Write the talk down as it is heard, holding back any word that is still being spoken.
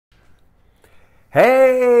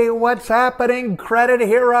Hey, what's happening, Credit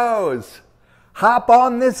Heroes? Hop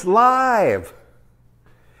on this live.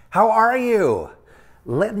 How are you?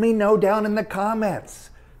 Let me know down in the comments.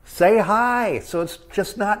 Say hi, so it's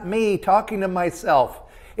just not me talking to myself.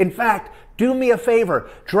 In fact, do me a favor,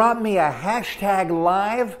 drop me a hashtag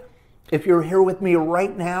live if you're here with me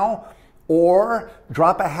right now, or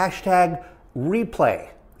drop a hashtag replay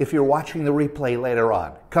if you're watching the replay later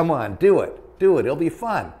on. Come on, do it, it'll be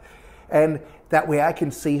fun. And that way I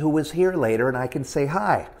can see who was here later and I can say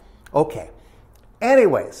hi. Okay,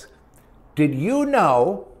 anyways, did you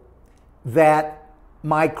know that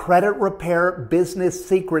my Credit Repair Business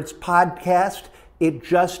Secrets podcast, it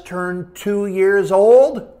just turned 2 years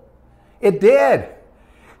old? It did.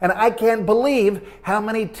 And I can't believe how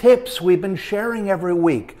many tips we've been sharing every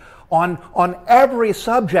week on every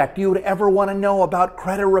subject you would ever want to know about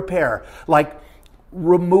credit repair, like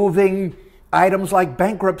removing items like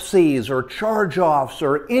bankruptcies or charge-offs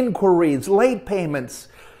or inquiries, late payments,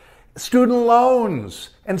 student loans,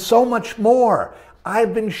 and so much more.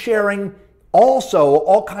 I've been sharing also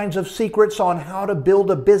all kinds of secrets on how to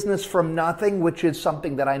build a business from nothing, which is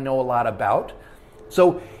something that I know a lot about.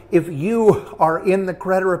 So if you are in the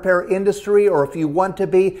credit repair industry, or if you want to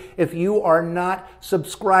be, if you are not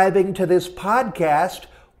subscribing to this podcast,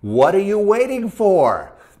 what are you waiting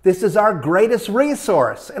for? This is our greatest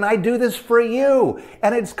resource, and I do this for you,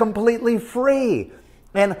 and it's completely free.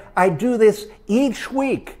 And I do this each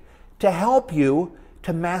week to help you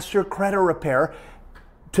to master credit repair,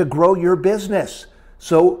 to grow your business,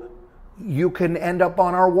 so you can end up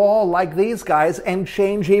on our wall like these guys and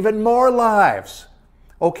change even more lives.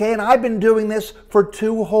 Okay, and I've been doing this for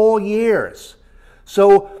 2 whole years.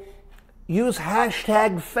 So use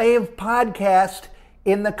hashtag #favepodcast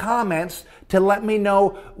in the comments to let me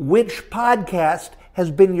know which podcast has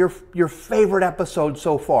been your favorite episode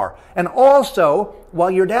so far. And also, while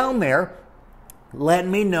you're down there, let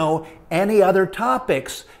me know any other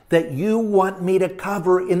topics that you want me to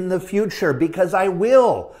cover in the future, because I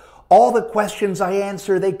will. All the questions I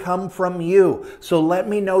answer, they come from you. So let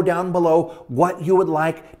me know down below what you would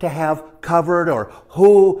like to have covered or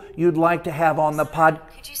who you'd like to have on the pod.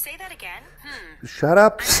 Could you say that again? Shut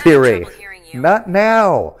up, I'm Siri. having trouble hearing you. Not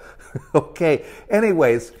now. Okay.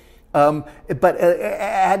 Anyways, but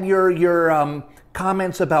add your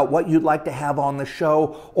comments about what you'd like to have on the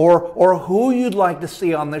show, or who you'd like to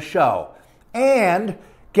see on the show. And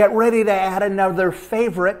get ready to add another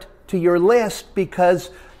favorite to your list, because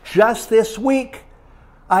just this week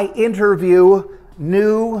I interview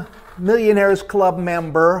new Millionaires Club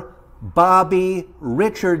member Bobby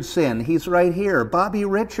Richardson. He's right here, Bobby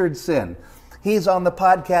Richardson. He's on the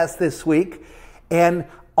podcast this week, and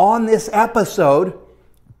on this episode,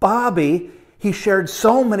 Bobby, he shared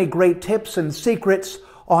so many great tips and secrets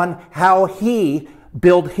on how he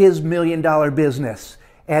built his $1 million business.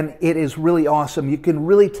 And it is really awesome. You can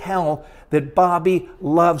really tell that Bobby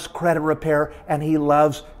loves credit repair and he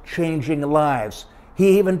loves changing lives.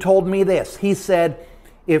 He even told me this. He said,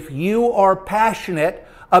 if you are passionate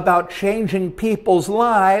about changing people's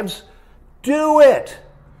lives, do it.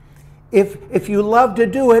 If you love to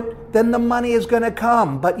do it, then the money is going to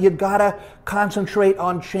come, but you gotta concentrate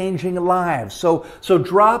on changing lives. So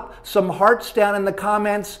drop some hearts down in the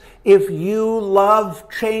comments if you love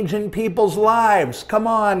changing people's lives. Come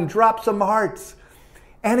on, drop some hearts.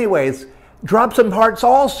 Anyways, drop some hearts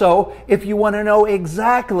also if you want to know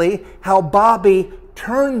exactly how Bobby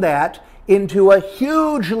turned that into a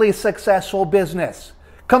hugely successful business.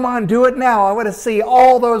 Come on, do it now. I want to see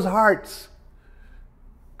all those hearts.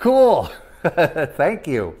 Cool. Thank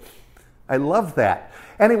you. I love that.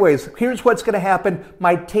 Anyways, here's what's going to happen.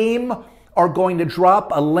 My team are going to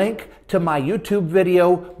drop a link to my YouTube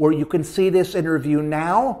video where you can see this interview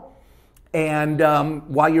now. And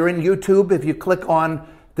while you're in YouTube, if you click on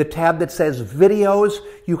the tab that says videos,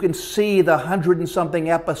 you can see the 100 and something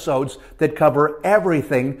episodes that cover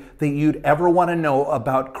everything that you'd ever want to know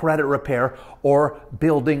about credit repair or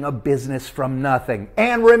building a business from nothing.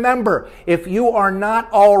 And remember, if you are not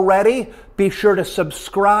already, be sure to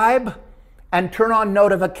subscribe and turn on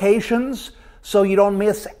notifications so you don't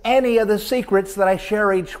miss any of the secrets that I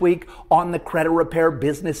share each week on the Credit Repair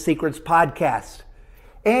Business Secrets podcast.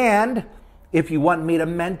 And if you want me to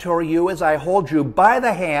mentor you as I hold you by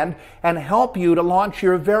the hand and help you to launch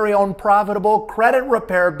your very own profitable credit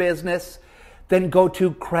repair business, then go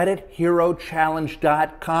to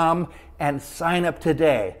creditherochallenge.com and sign up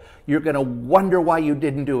today. You're going to wonder why you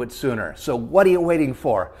didn't do it sooner. So what are you waiting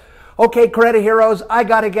for? Okay, Credit Heroes, I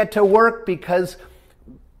got to get to work because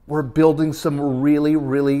we're building some really,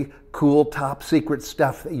 really cool, top secret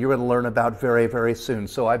stuff that you're going to learn about very, very soon.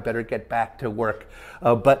 So I better get back to work.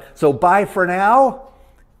 So bye for now,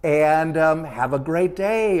 and have a great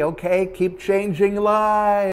day, okay? Keep changing lives.